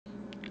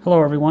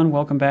Hello everyone,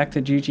 welcome back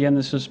to GGN.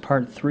 This is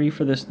part 3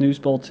 for this news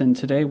bulletin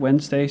today,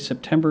 Wednesday,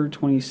 September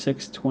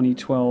 26,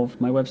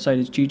 2012. My website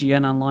is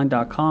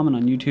ggnonline.com and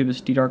on YouTube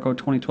it's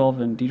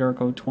ddarko2012 and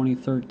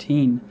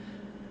ddarko2013.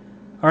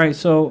 Alright,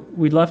 so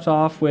we left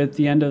off with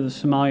the end of the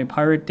Somalia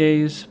pirate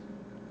days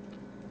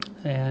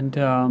and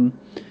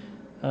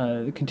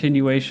the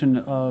continuation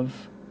of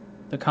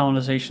the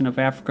colonization of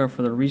Africa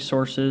for the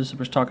resources.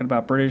 We're talking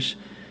about British,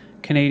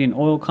 Canadian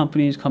oil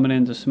companies coming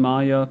into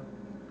Somalia.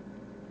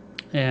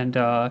 And,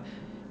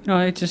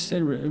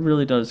 it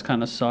really does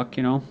kind of suck,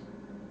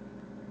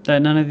 that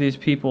none of these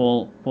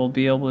people will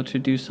be able to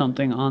do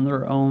something on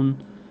their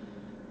own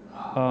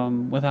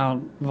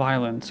without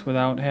violence,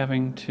 without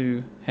having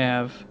to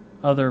have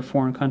other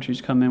foreign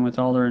countries come in with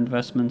all their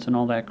investments and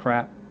all that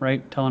crap,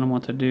 right? Telling them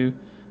what to do,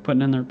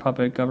 putting in their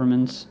puppet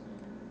governments.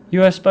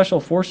 U.S. Special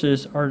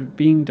Forces are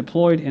being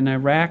deployed in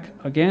Iraq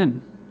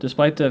again.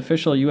 Despite the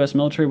official U.S.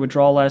 military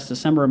withdrawal last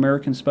December,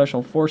 American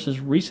Special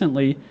Forces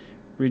recently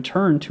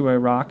returned to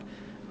Iraq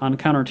on a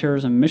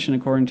counterterrorism mission,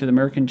 according to the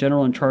American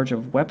general in charge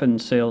of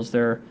weapons sales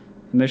there.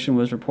 The mission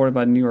was reported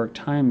by the New York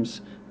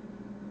Times.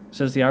 It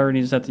says the irony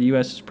is that the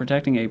U.S. is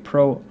protecting a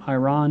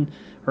pro-Iran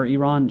or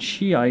Iran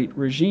Shiite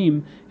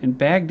regime in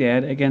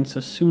Baghdad against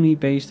a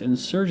Sunni-based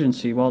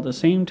insurgency, while at the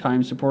same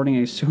time supporting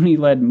a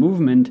Sunni-led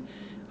movement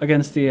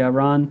against the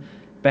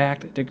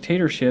Iran-backed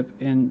dictatorship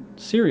in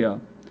Syria.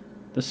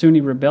 The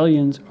Sunni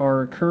rebellions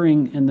are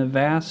occurring in the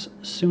vast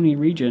Sunni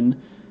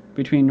region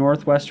between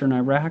northwestern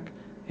Iraq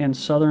and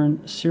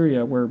southern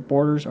Syria, where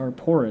borders are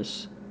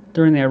porous.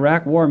 During the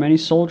Iraq War, many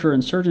soldier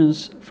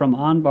insurgents from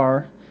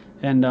Anbar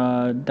and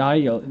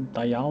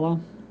Diyala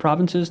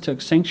provinces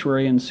took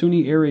sanctuary in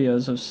Sunni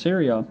areas of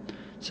Syria. It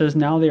says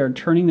now they are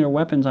turning their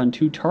weapons on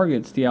two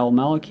targets, the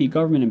al-Maliki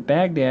government in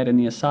Baghdad and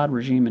the Assad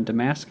regime in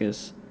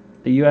Damascus.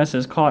 The U.S.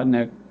 is caught in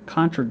the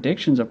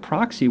contradictions of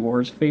proxy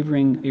wars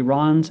favoring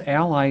Iran's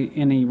ally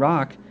in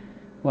Iraq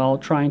while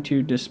trying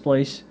to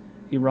displace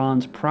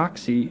Iran's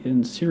proxy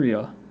in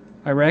Syria.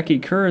 Iraqi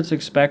Kurds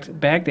expect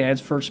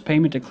Baghdad's first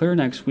payment to clear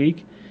next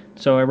week.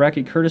 So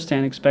Iraqi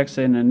Kurdistan expects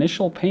an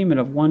initial payment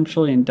of 1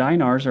 trillion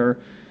dinars, or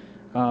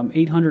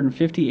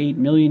 $858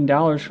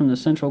 million from the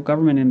central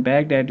government in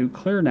Baghdad to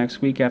clear next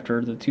week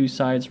after the two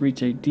sides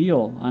reach a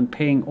deal on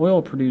paying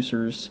oil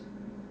producers.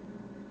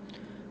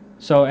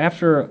 So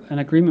after an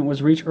agreement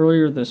was reached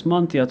earlier this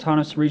month, the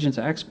autonomous region's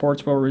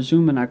exports will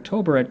resume in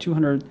October at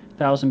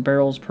 200,000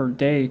 barrels per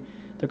day.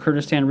 The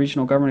Kurdistan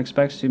regional government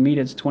expects to meet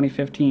its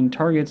 2015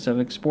 targets of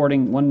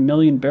exporting 1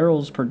 million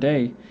barrels per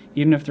day,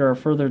 even if there are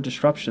further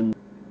disruptions.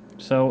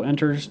 So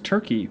enters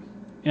Turkey.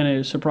 In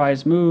a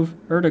surprise move,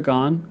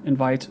 Erdoğan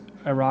invites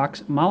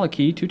Iraq's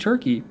Maliki to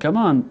Turkey. Come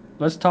on,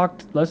 let's talk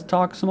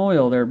some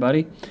oil there,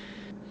 buddy.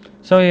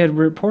 So he had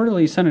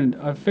reportedly sent an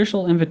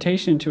official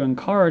invitation to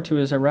Ankara to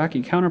his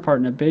Iraqi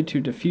counterpart in a bid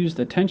to defuse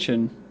the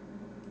tension.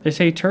 They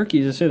say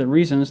the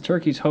reasons,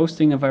 Turkey's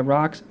hosting of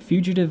Iraq's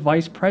fugitive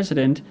vice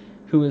president,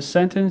 who was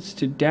sentenced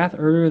to death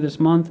earlier this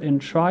month in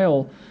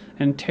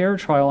terror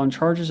trial on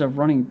charges of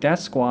running death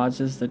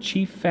squads, is the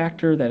chief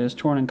factor that has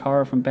torn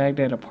Ankara from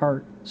Baghdad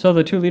apart. So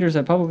the two leaders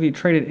have publicly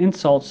traded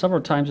insults several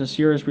times this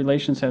year as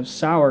relations have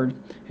soured.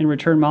 In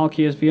return,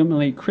 Maliki has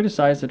vehemently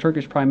criticized the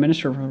Turkish Prime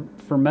Minister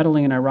for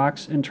meddling in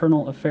Iraq's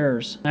internal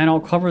affairs. And I'll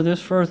cover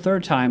this for a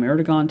third time.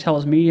 Erdogan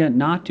tells media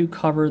not to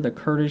cover the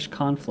Kurdish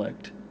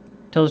conflict.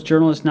 Tells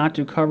journalists not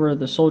to cover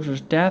the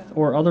soldier's death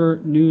or other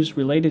news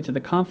related to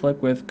the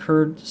conflict with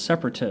Kurd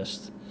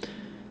separatists.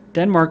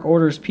 Denmark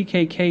orders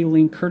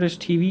PKK-linked Kurdish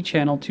TV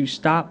channel to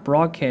stop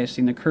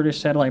broadcasting. The Kurdish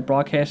satellite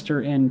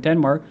broadcaster in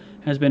Denmark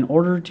has been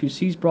ordered to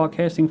cease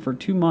broadcasting for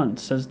 2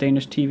 months, says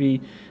Danish TV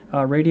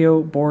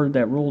radio board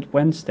that ruled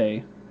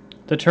Wednesday.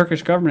 The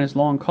Turkish government has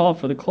long called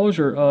for the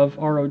closure of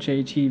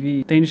ROJ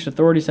TV. Danish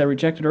authorities had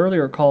rejected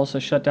earlier calls to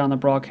shut down the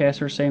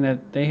broadcaster, saying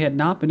that they had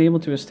not been able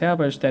to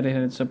establish that it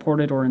had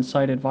supported or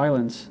incited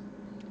violence.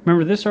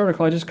 Remember this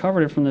article, I just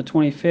covered it from the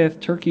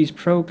 25th. Turkey's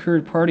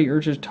pro-Kurd party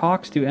urges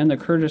talks to end the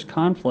Kurdish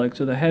conflict.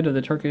 So the head of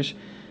the Turkish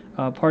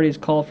party has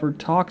called for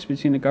talks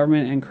between the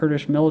government and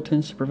Kurdish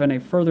militants to prevent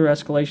a further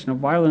escalation of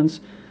violence,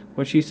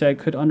 which he said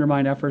could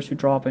undermine efforts to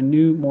draw up a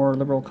new, more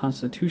liberal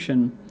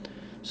constitution.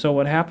 So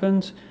what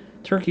happens?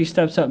 Turkey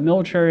steps up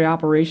military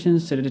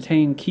operations to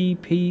detain key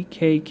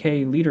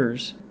PKK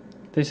leaders.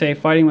 They say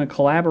fighting with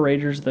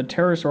collaborators of the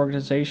terrorist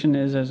organization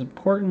is as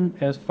important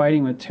as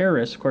fighting with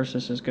terrorists. Of course,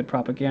 this is good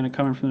propaganda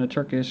coming from the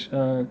Turkish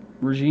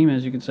regime,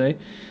 as you could say.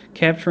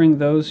 Capturing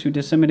those who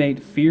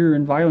disseminate fear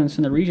and violence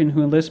in the region,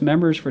 who enlist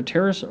members for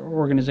terrorist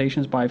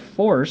organizations by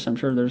force, I'm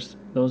sure there's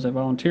those that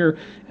volunteer,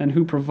 and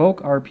who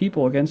provoke our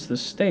people against the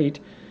state,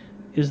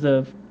 is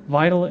the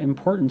vital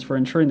importance for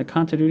ensuring the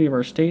continuity of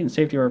our state and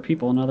safety of our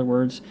people. In other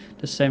words,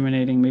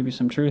 disseminating maybe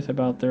some truth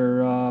about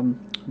their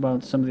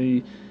about some of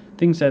the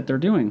things that they're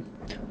doing.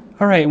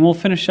 All right, and we'll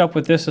finish up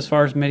with this as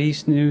far as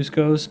Mideast news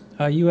goes.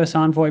 U.S.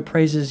 envoy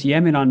praises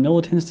Yemen on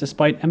militants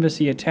despite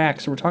embassy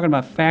attacks. So we're talking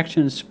about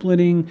faction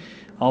splitting,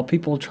 all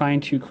people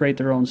trying to create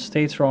their own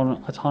states, their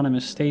own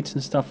autonomous states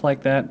and stuff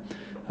like that.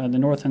 The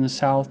North and the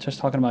South, just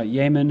talking about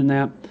Yemen and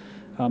that.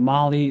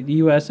 Mali, the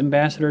U.S.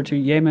 ambassador to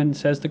Yemen,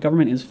 says the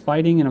government is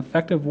fighting an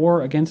effective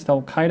war against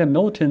al-Qaeda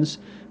militants,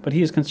 but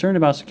he is concerned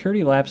about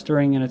security lapse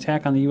during an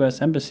attack on the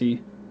U.S.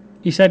 embassy.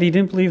 He said he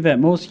didn't believe that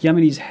most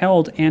Yemenis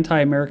held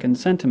anti-American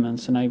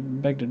sentiments, and I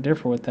beg to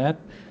differ with that.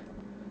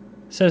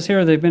 It says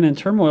here they've been in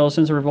turmoil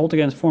since a revolt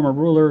against former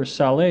ruler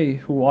Saleh,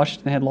 who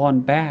Washington had long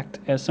backed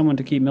as someone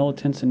to keep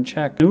militants in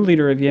check. The new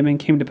leader of Yemen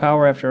came to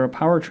power after a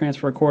power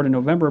transfer accord in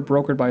November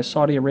brokered by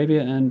Saudi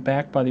Arabia and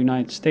backed by the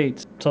United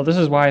States. So this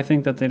is why I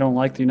think that they don't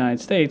like the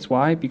United States.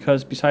 Why?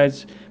 Because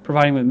besides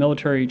providing with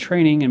military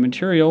training and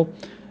material,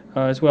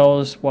 as well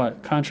as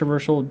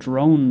controversial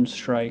drone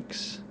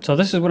strikes. So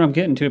this is what I'm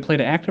getting to. It played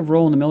an active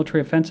role in the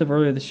military offensive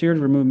earlier this year to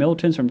remove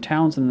militants from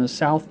towns in the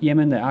South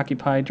Yemen that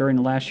occupied during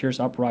last year's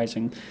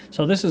uprising.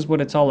 So this is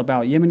what it's all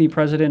about. Yemeni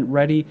president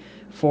ready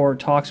for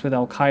talks with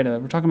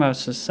al-Qaeda. We're talking about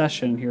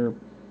secession here.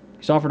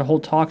 He's offered to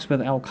hold talks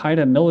with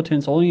al-Qaeda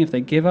militants only if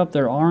they give up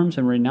their arms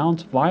and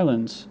renounce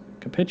violence,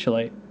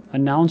 capitulate,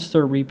 announce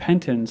their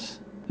repentance.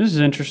 This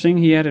is interesting.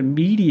 He added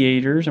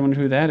mediators, I wonder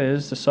who that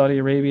is, the Saudi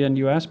Arabia and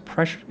U.S.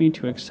 pressured me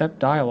to accept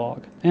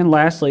dialogue. And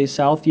lastly,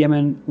 South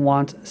Yemen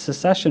wants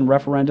secession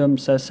referendum,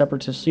 says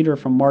separatist leader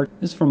from March.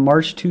 This is from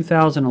March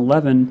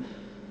 2011.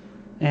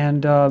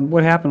 And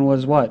what happened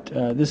was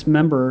this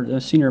member, a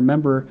senior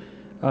member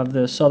of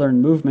the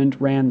Southern Movement,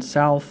 ran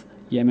South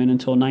Yemen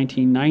until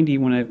 1990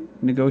 when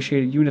it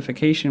negotiated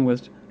unification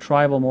with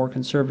tribal, more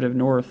conservative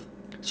North.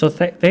 So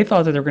they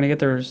thought that they were going to get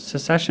their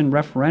secession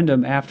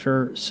referendum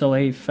after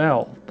Saleh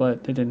fell, but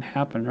it didn't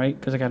happen, right?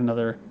 Because they got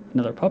another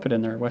puppet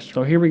in there.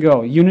 So here we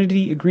go.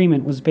 Unity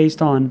agreement was based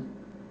on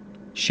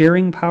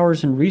sharing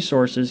powers and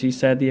resources, he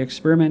said. The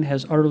experiment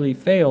has utterly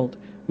failed.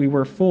 We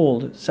were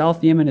fooled.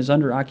 South Yemen is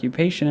under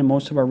occupation, and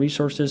most of our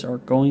resources are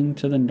going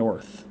to the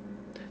north.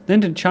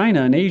 Then to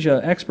China and Asia,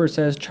 expert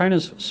says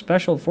China's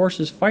special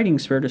forces fighting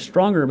spirit is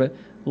stronger, but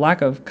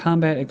lack of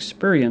combat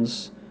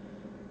experience.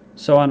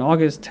 So on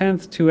August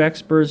 10th, two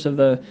experts of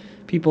the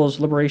People's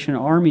Liberation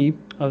Army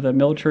of the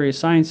Military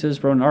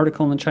Sciences wrote an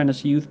article in the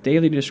China's Youth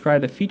Daily to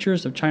describe the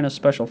features of China's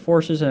special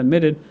forces and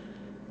admitted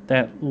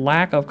that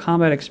lack of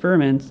combat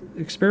experience,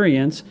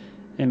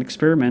 and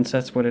experiments,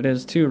 that's what it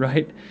is too,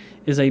 right,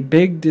 is a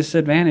big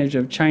disadvantage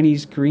of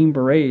Chinese Green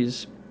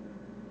Berets.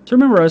 So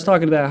remember I was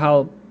talking about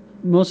how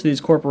most of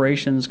these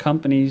corporations,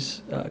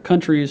 companies,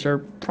 countries are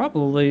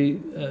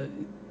probably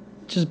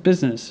just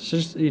business. It's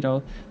just,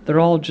 they're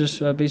all just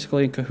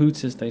basically in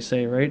cahoots, as they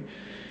say, right?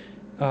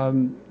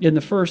 In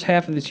the first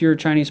half of this year,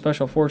 Chinese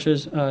Special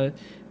Forces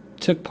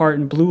took part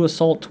in Blue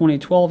Assault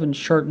 2012 and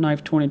Sharp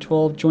Knife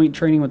 2012, joint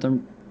training with the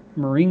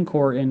Marine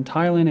Corps in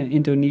Thailand and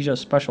Indonesia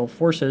Special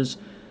Forces.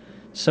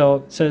 So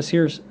it says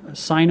here,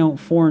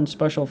 Sino-Foreign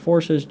Special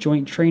Forces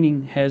joint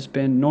training has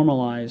been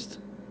normalized.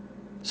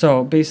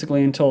 So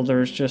basically until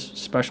there's just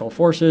special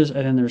forces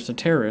and then there's the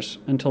terrorists,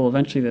 until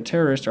eventually the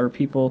terrorists are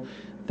people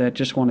that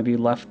just want to be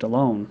left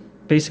alone.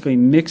 Basically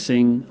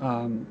mixing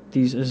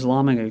these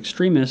Islamic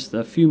extremists,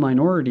 the few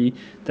minority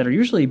that are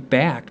usually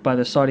backed by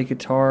the Saudi,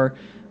 Qatar,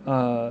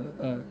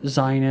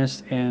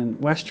 Zionist, and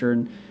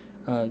Western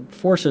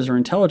forces or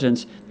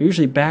intelligence. They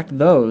usually back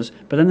those,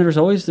 but then there's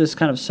always this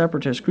kind of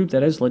separatist group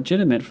that is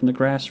legitimate from the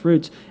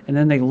grassroots, and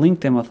then they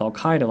link them with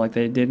al-Qaeda like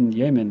they did in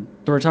Yemen.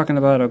 So we're talking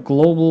about a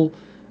global,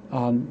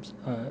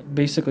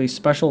 basically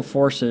special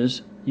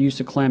forces used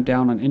to clamp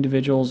down on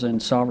individuals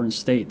and sovereign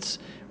states.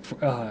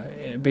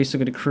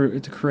 Basically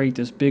to create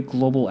this big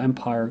global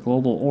empire,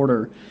 global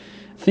order.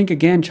 Think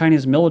again,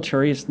 China's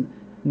military, it's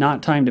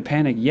not time to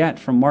panic yet,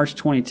 from March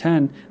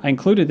 2010. I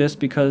included this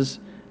because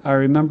I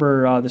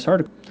remember this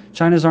article.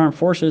 China's armed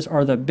forces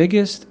are the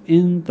biggest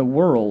in the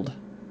world.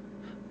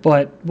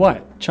 But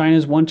what?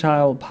 China's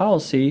one-child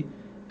policy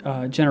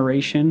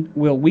generation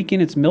will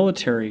weaken its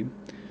military.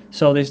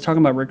 So they're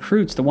talking about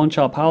recruits. The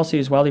one-child policy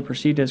is widely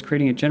perceived as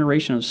creating a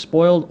generation of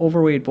spoiled,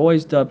 overweight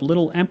boys dubbed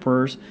little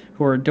emperors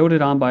who are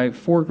doted on by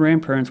 4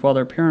 grandparents while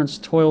their parents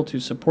toil to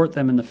support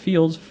them in the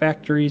fields,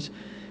 factories,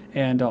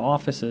 and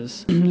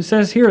offices. It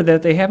says here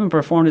that they haven't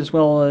performed as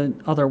well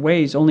in other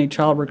ways. Only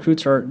child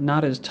recruits are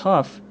not as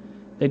tough.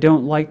 They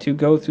don't like to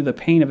go through the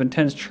pain of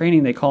intense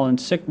training. They call in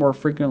sick more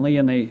frequently,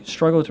 and they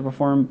struggle to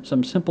perform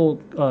some simple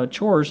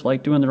chores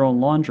like doing their own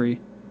laundry.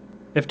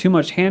 If too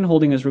much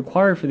hand-holding is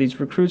required for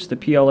these recruits, the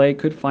PLA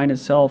could find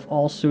itself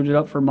all suited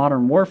up for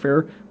modern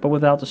warfare, but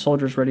without the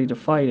soldiers ready to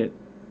fight it.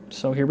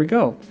 So here we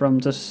go. From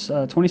this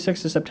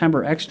 26th of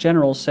September,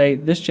 ex-generals say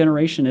this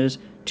generation is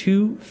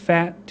too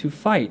fat to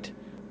fight.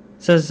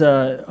 It says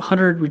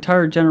 100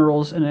 retired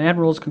generals and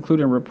admirals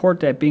conclude in a report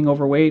that being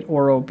overweight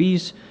or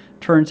obese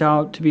turns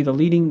out to be the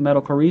leading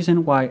medical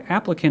reason why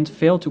applicants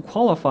fail to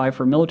qualify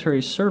for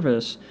military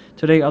service.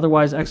 Today,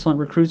 otherwise excellent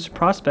recruits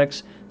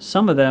prospects,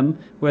 some of them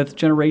with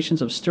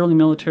generations of sterling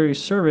military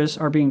service,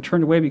 are being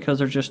turned away because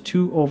they're just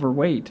too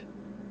overweight.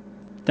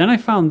 Then I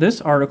found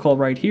this article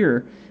right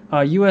here.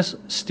 U.S.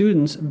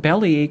 students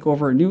bellyache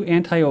over new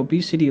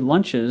anti-obesity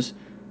lunches.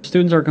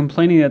 Students are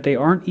complaining that they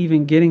aren't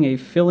even getting a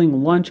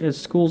filling lunch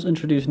as schools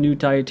introduce new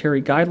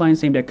dietary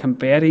guidelines aimed at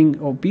combating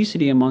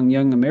obesity among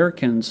young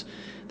Americans.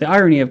 The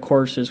irony, of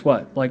course, is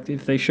what? Like,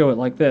 if they show it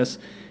like this,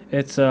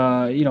 it's,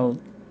 you know,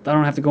 I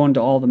don't have to go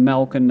into all the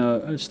milk and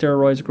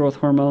steroids, growth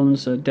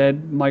hormones,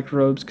 dead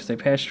microbes because they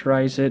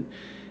pasteurize it.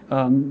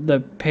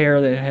 The pear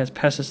that has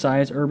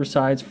pesticides,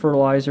 herbicides,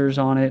 fertilizers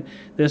on it.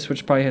 This,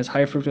 which probably has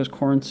high fructose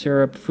corn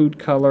syrup, food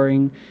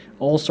coloring,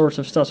 all sorts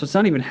of stuff. So it's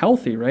not even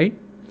healthy, right?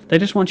 They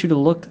just want you to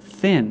look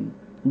thin.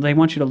 They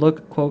want you to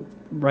look, quote,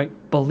 right,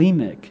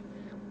 bulimic,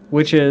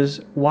 which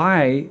is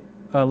why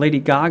Lady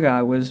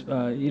Gaga was,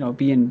 you know,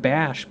 being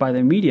bashed by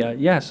the media.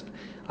 Yes,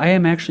 I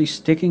am actually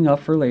sticking up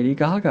for Lady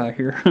Gaga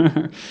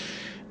here.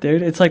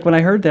 Dude, it's like when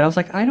I heard that, I was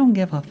like, I don't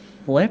give a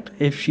flip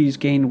if she's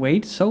gained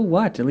weight. So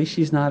what? At least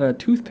she's not a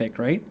toothpick,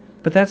 right?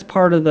 But that's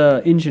part of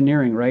the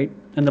engineering, right?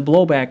 And the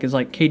blowback is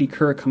like Katie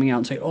Couric coming out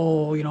and saying,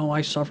 oh, you know,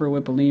 I suffer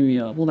with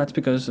bulimia. Well, that's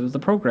because of the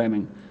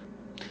programming.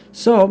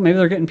 So maybe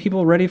they're getting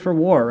people ready for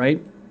war,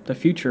 right? The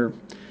future.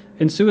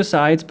 In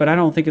suicides, but I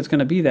don't think it's going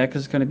to be that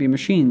because it's going to be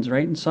machines,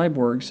 right? And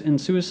cyborgs. In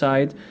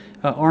suicide,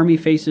 Army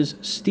faces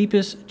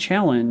steepest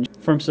challenge.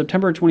 From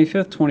September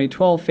 25th,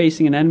 2012,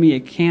 facing an enemy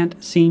it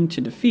can't seem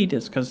to defeat.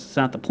 It's because it's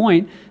not the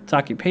point. It's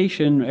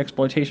occupation,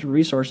 exploitation of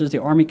resources. The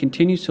Army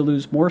continues to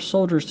lose more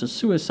soldiers to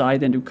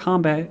suicide than to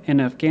combat in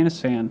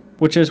Afghanistan,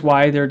 which is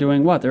why they're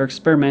doing what? They're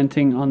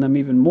experimenting on them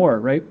even more,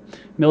 right?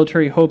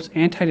 Military hopes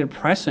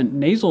antidepressant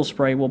nasal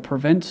spray will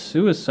prevent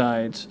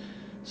suicides.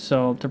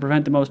 So to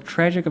prevent the most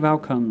tragic of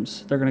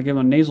outcomes, they're going to give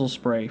them a nasal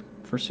spray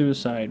for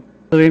suicide.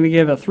 So they're going to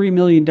give a $3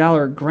 million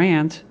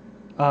grant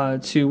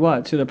to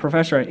what? To the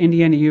professor at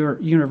Indiana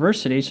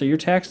University. So your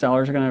tax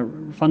dollars are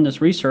going to fund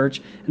this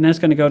research, and then it's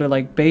going to go to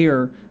like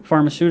Bayer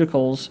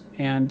Pharmaceuticals,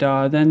 and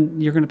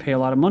then you're going to pay a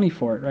lot of money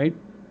for it, right?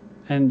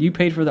 And you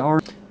paid for the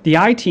Army. The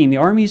I-Team, the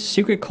Army's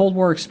secret Cold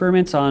War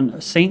experiments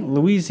on St.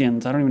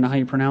 Louisians. I don't even know how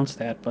you pronounce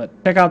that, but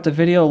check out the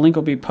video. A link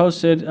will be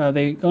posted.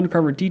 They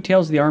uncover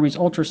details of the Army's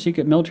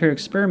ultra-secret military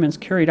experiments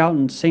carried out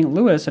in St.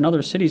 Louis and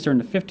other cities during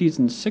the 50s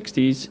and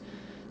 60s.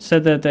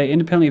 Said that they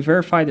independently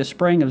verified the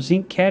spraying of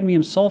zinc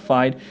cadmium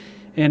sulfide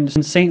in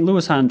St.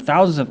 Louis on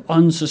thousands of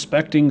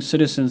unsuspecting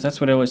citizens. That's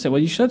what I always say.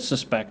 Well, you should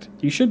suspect.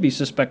 You should be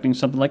suspecting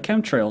something like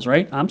chemtrails,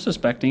 right? I'm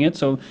suspecting it.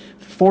 So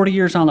 40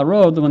 years on the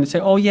road, when they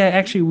say, oh, yeah,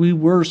 actually, we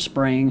were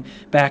spraying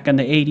back in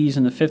the 80s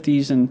and the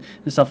 50s and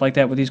stuff like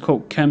that with these,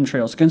 quote,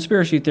 chemtrails.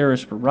 Conspiracy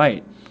theorists were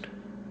right.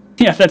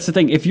 Yeah, that's the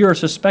thing. If you're a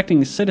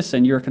suspecting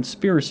citizen, you're a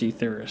conspiracy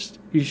theorist.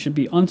 You should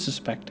be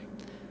unsuspecting.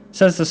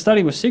 Says the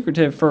study was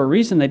secretive for a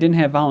reason. They didn't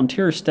have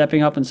volunteers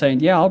stepping up and saying,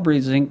 yeah, I'll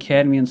breathe zinc,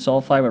 cadmium,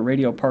 sulfide with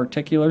radio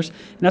particulars.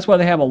 And that's why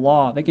they have a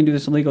law. They can do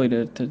this illegally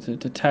to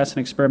test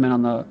and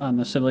experiment on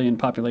the civilian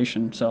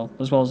population, so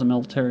as well as the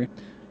military.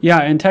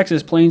 Yeah, in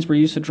Texas, planes were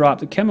used to drop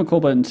the chemical,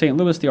 but in St.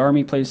 Louis, the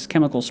Army placed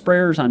chemical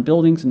sprayers on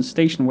buildings and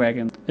station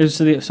wagons.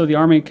 So the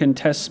Army can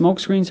test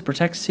smoke screens to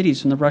protect cities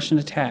from the Russian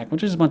attack,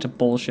 which is a bunch of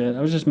bullshit.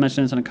 I was just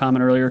mentioning this in a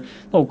comment earlier.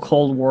 The whole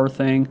Cold War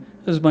thing.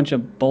 This is a bunch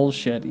of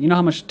bullshit. You know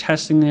how much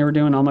testing they were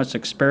doing, how much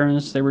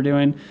experiments they were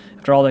doing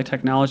after all the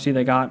technology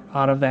they got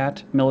out of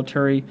that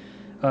military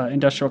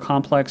industrial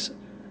complex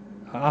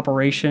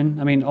operation?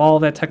 I mean, all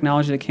that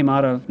technology that came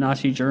out of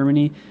Nazi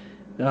Germany,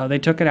 they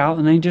took it out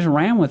and they just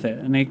ran with it.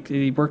 And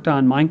they worked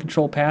on mind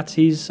control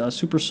patsies,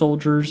 super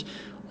soldiers,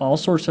 all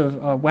sorts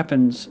of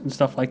weapons and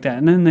stuff like that.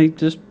 And then they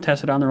just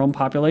tested on their own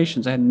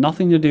populations. It had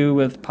nothing to do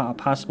with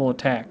possible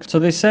attacks. So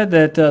they said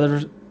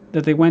that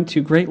that they went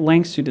to great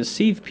lengths to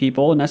deceive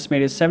people. An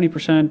estimated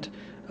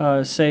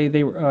 70% say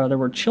there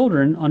were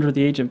children under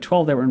the age of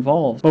 12 that were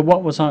involved. But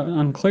what was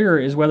unclear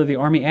is whether the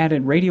Army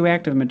added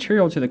radioactive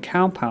material to the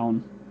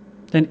compound.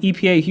 Then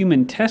EPA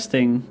human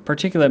testing,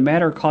 particulate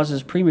matter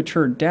causes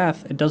premature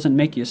death. It doesn't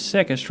make you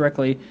sick. It's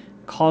directly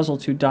causal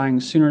to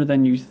dying sooner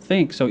than you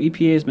think. So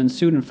EPA has been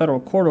sued in federal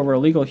court over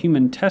illegal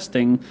human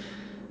testing. It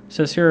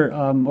says here,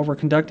 over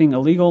conducting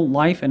illegal,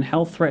 life and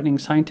health-threatening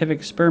scientific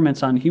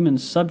experiments on human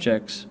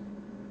subjects.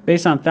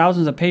 Based on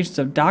thousands of pages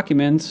of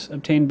documents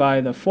obtained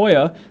by the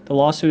FOIA, the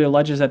lawsuit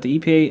alleges that the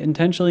EPA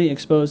intentionally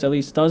exposed at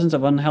least dozens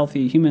of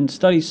unhealthy human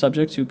study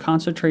subjects who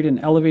concentrated in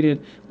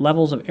elevated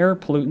levels of air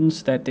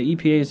pollutants that the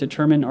EPA has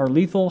determined are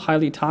lethal,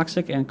 highly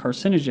toxic, and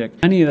carcinogenic.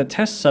 Many of the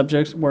test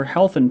subjects were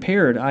health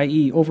impaired,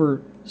 i.e.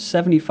 over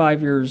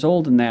 75 years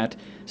old, and that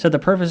said the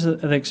purpose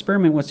of the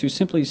experiment was to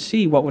simply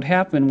see what would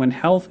happen when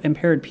health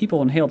impaired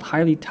people inhaled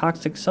highly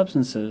toxic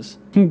substances.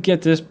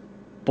 Get this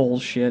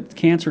bullshit.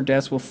 Cancer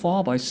deaths will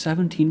fall by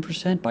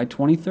 17% by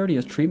 2030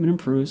 as treatment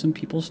improves and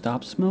people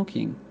stop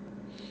smoking.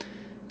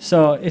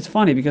 So it's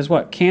funny because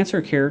what?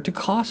 Cancer care to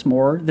cost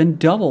more than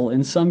double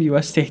in some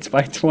U.S. states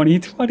by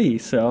 2020.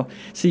 So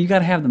you got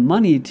to have the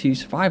money to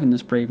survive in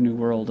this brave new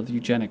world of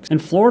eugenics. In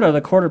Florida, the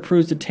court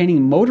approves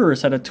detaining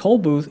motorists at a toll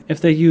booth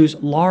if they use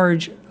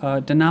large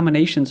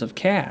denominations of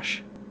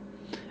cash.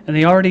 And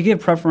they already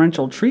give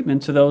preferential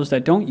treatment to those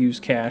that don't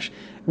use cash.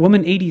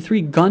 Woman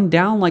 83 gunned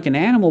down like an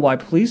animal by a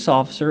police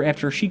officer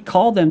after she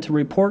called them to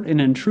report an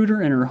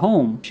intruder in her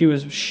home. She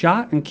was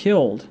shot and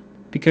killed.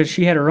 because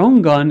she had her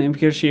own gun and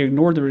because she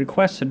ignored the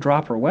request to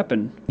drop her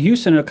weapon. In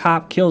Houston, a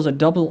cop kills a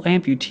double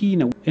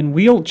amputee in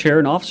wheelchair,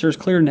 and officers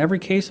cleared in every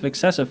case of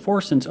excessive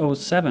force since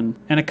 '07.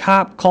 And a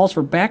cop calls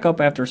for backup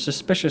after a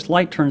suspicious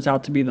light turns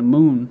out to be the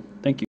moon.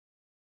 Thank you.